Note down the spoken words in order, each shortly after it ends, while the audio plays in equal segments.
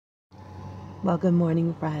Well, good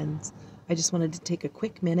morning, friends. I just wanted to take a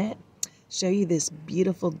quick minute, show you this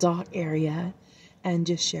beautiful dot area, and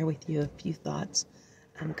just share with you a few thoughts,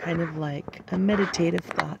 kind of like a meditative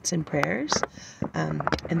thoughts and prayers,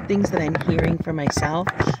 and things that I'm hearing for myself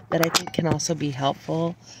that I think can also be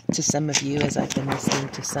helpful to some of you as I've been listening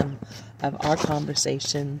to some of our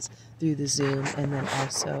conversations through the Zoom, and then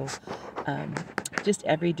also just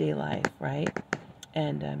everyday life, right?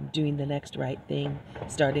 And doing the next right thing,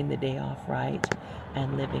 starting the day off right,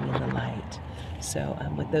 and living in the light. So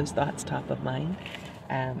with those thoughts top of mind,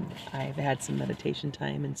 I've had some meditation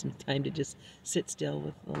time and some time to just sit still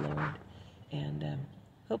with the Lord, and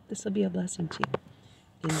hope this will be a blessing to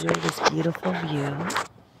you. Enjoy this beautiful view.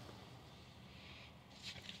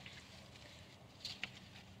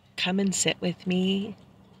 Come and sit with me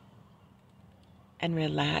and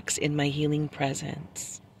relax in my healing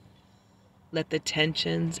presence. Let the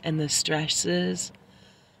tensions and the stresses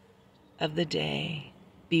of the day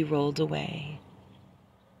be rolled away.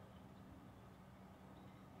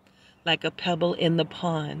 Like a pebble in the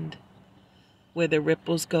pond where the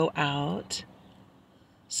ripples go out,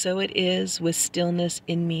 so it is with stillness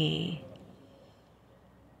in me,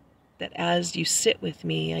 that as you sit with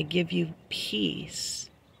me, I give you peace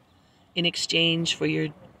in exchange for your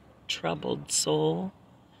troubled soul,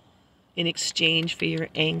 in exchange for your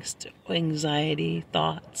angst, anxiety,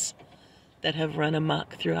 thoughts that have run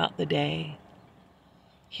amok throughout the day.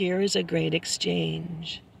 Here is a great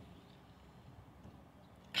exchange.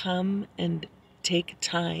 Come and take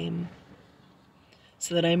time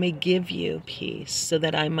so that I may give you peace, so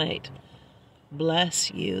that I might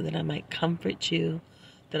bless you, that I might comfort you,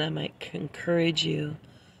 that I might encourage you,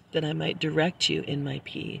 that I might direct you in my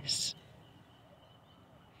peace.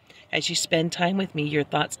 As you spend time with me, your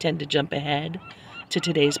thoughts tend to jump ahead to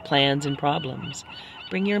today's plans and problems.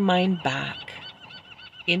 Bring your mind back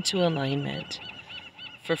into alignment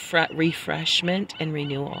for refreshment and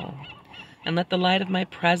renewal. And let the light of my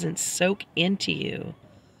presence soak into you.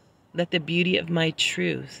 Let the beauty of my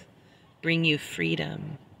truth bring you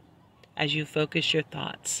freedom as you focus your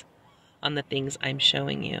thoughts on the things I'm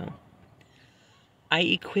showing you. I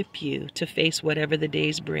equip you to face whatever the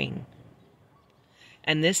days bring.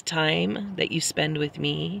 And this time that you spend with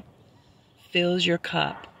me fills your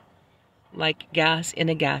cup like gas in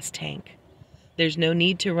a gas tank. There's no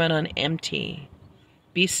need to run on empty.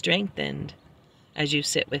 Be strengthened as you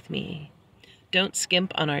sit with me. Don't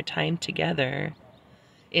skimp on our time together.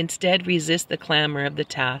 Instead, resist the clamor of the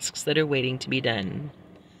tasks that are waiting to be done.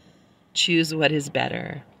 Choose what is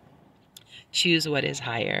better. Choose what is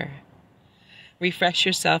higher. Refresh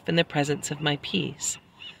yourself in the presence of my peace.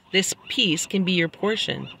 This peace can be your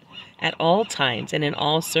portion at all times and in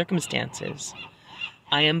all circumstances.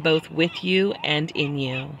 I am both with you and in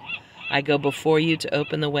you. I go before you to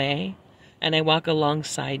open the way, and I walk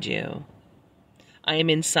alongside you. I am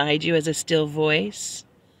inside you as a still voice,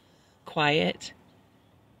 quiet.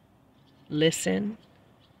 Listen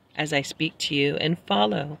as I speak to you, and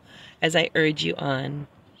follow as I urge you on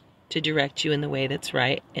to direct you in the way that's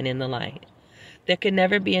right and in the light. There could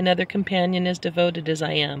never be another companion as devoted as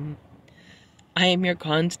I am. I am your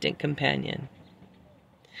constant companion.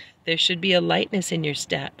 There should be a lightness in your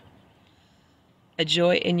step, a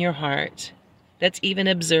joy in your heart that's even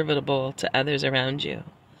observable to others around you.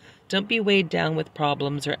 Don't be weighed down with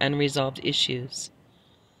problems or unresolved issues.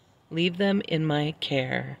 Leave them in my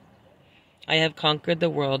care. I have conquered the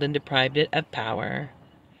world and deprived it of power.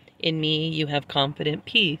 In me you have confident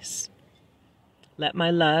peace. Let my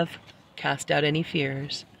love cast out any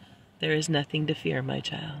fears. There is nothing to fear, my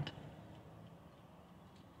child.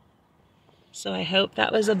 So I hope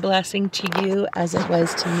that was a blessing to you as it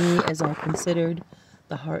was to me as I considered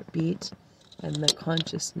the heartbeat and the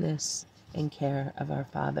consciousness and care of our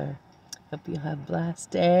Father. Hope you have a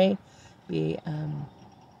blessed day. Be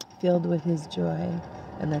filled with His joy,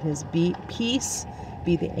 and let His peace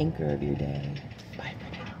be the anchor of your day.